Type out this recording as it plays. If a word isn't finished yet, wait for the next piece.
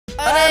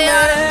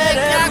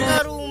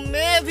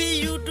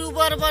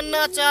YouTuber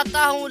बनना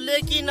चाहता हूँ,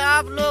 लेकिन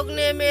आप लोग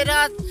ने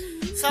मेरा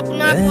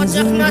सपना को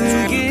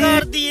चकनाचूर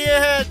कर दिए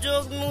हैं।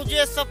 जो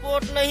मुझे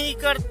सपोर्ट नहीं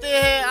करते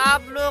हैं,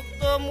 आप लोग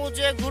तो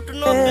मुझे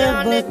घुटनों पे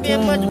आने पे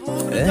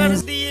मजबूर कर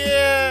दिए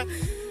हैं।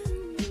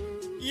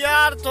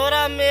 यार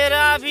थोड़ा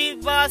मेरा भी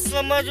बात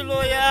समझ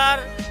लो यार।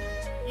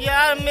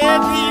 यार मैं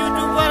भी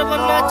यूट्यूबर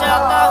बनना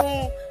चाहता हूँ,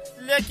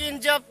 लेकिन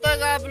जब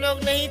तक आप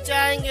लोग नहीं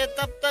चाहेंगे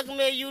तब तक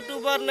मैं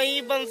यूट्यूबर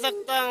नहीं बन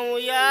सकता हूँ।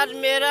 यार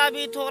मेरा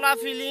भी थोड़ा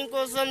फीलिंग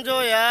को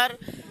समझो यार।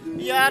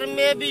 यार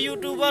मैं भी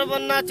यूट्यूबर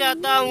बनना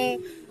चाहता हूँ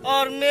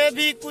और मैं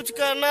भी कुछ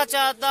करना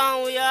चाहता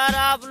हूँ। यार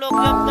आप लोग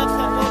जब तक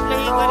सपोर्ट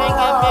नहीं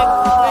करेंगे मैं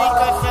कुछ नहीं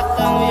कर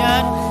सकता हूँ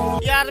यार।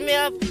 यार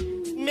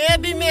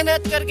मैं भी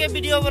मेहनत करके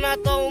वीडियो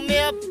बनाता हूँ।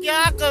 मैं अब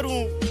क्या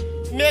करूँ,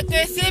 मैं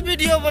कैसे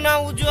वीडियो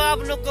बनाऊँ जो आप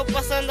लोग को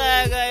पसंद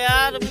आएगा।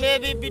 यार मैं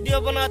भी वीडियो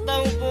बनाता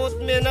हूँ बहुत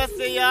मेहनत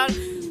से यार।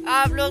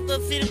 आप लोग तो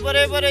सिर्फ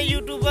बड़े बड़े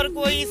यूट्यूबर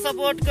को ही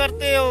सपोर्ट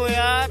करते हो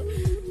यार।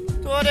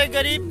 थोड़े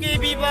गरीब की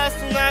भी बात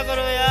सुना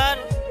करो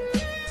यार।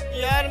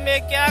 यार मैं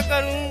क्या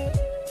करूँ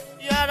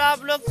यार,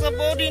 आप लोग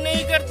सपोर्ट ही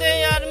नहीं करते हैं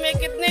यार। मैं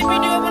कितने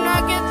वीडियो बना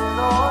के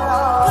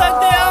थक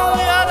गया हूँ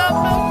यार, आप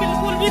लोग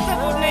बिल्कुल भी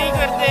सपोर्ट नहीं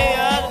करते हैं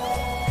यार।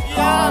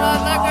 यार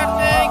आशा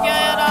करते हैं क्या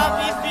यार आप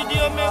इस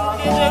वीडियो में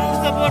मुझे जरूर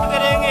सपोर्ट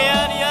करेंगे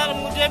यार। यार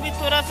मुझे भी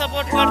थोड़ा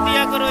सपोर्ट कर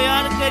दिया करो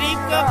यार, गरीब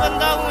का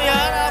बंदा हूँ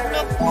यार।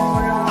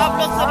 आप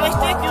लोग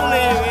समझते क्यों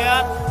नहीं हो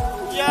यार।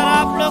 यार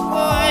आप लोग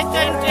को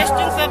ऐसा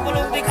इंटरेस्टिंग सब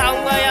ब्लॉग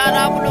दिखाऊंगा यार,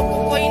 आप लोग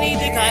को कोई नहीं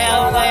दिखाया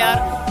होगा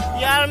यार।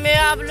 यार मैं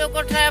आप लोग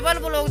को ट्रैवल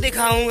ब्लॉग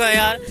दिखाऊंगा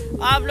यार,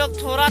 आप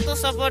लोग थोड़ा तो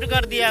सपोर्ट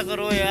कर दिया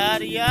करो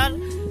यार। यार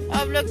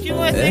आप लोग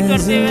क्यों ऐसे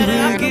करते हो यार,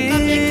 आप लोग का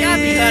मैं क्या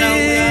दिखा रहा हूँ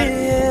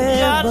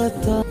यार।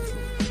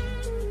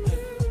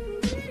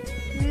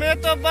 मैं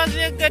तो बस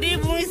एक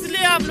गरीब हूँ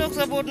इसलिए आप लोग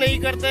सपोर्ट नहीं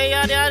करते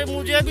यार। यार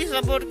मुझे भी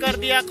सपोर्ट कर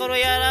दिया करो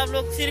यार। आप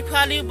लोग सिर्फ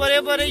खाली बड़े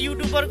बड़े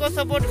यूट्यूबर को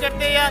सपोर्ट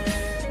करते यार।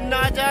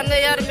 ना जाने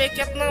यार मैं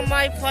कितना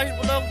माई फर्स्ट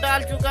ब्लॉग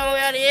डाल चुका हूँ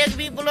यार, एक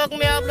भी ब्लॉग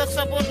में आप लोग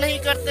सपोर्ट नहीं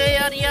करते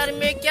यार। यार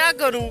मैं क्या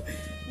करूँ,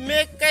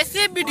 मैं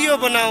कैसे वीडियो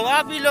बनाऊँ,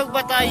 आप ही लोग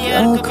बताइए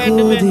यार कमेंट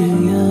में।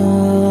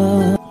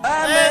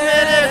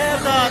 मेरे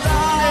खुदा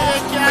तूने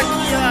क्या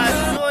किया,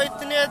 जो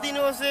इतने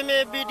दिनों से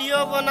मैं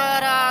वीडियो बना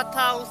रहा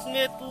था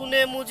उसमें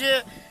तूने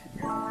मुझे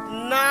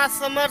ना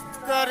समझ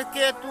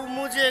करके तू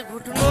मुझे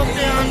घुटनों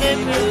पे आने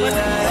पे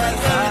मजबूर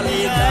कर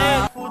दिया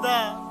है खुदा।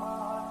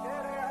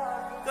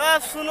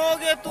 कब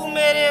सुनोगे तू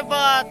मेरे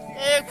बात,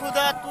 ए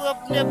खुदा तू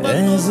अपने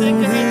बंदों से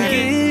कह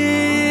दे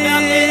क्या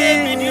मेरे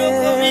वीडियो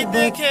को भी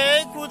देखे।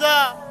 खुदा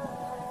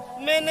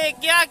मैंने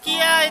क्या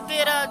किया है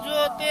तेरा,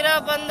 जो तेरा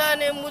बंदा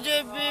ने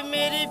मुझे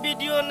मेरी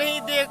वीडियो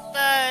नहीं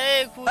देखता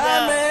है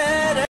खुदा।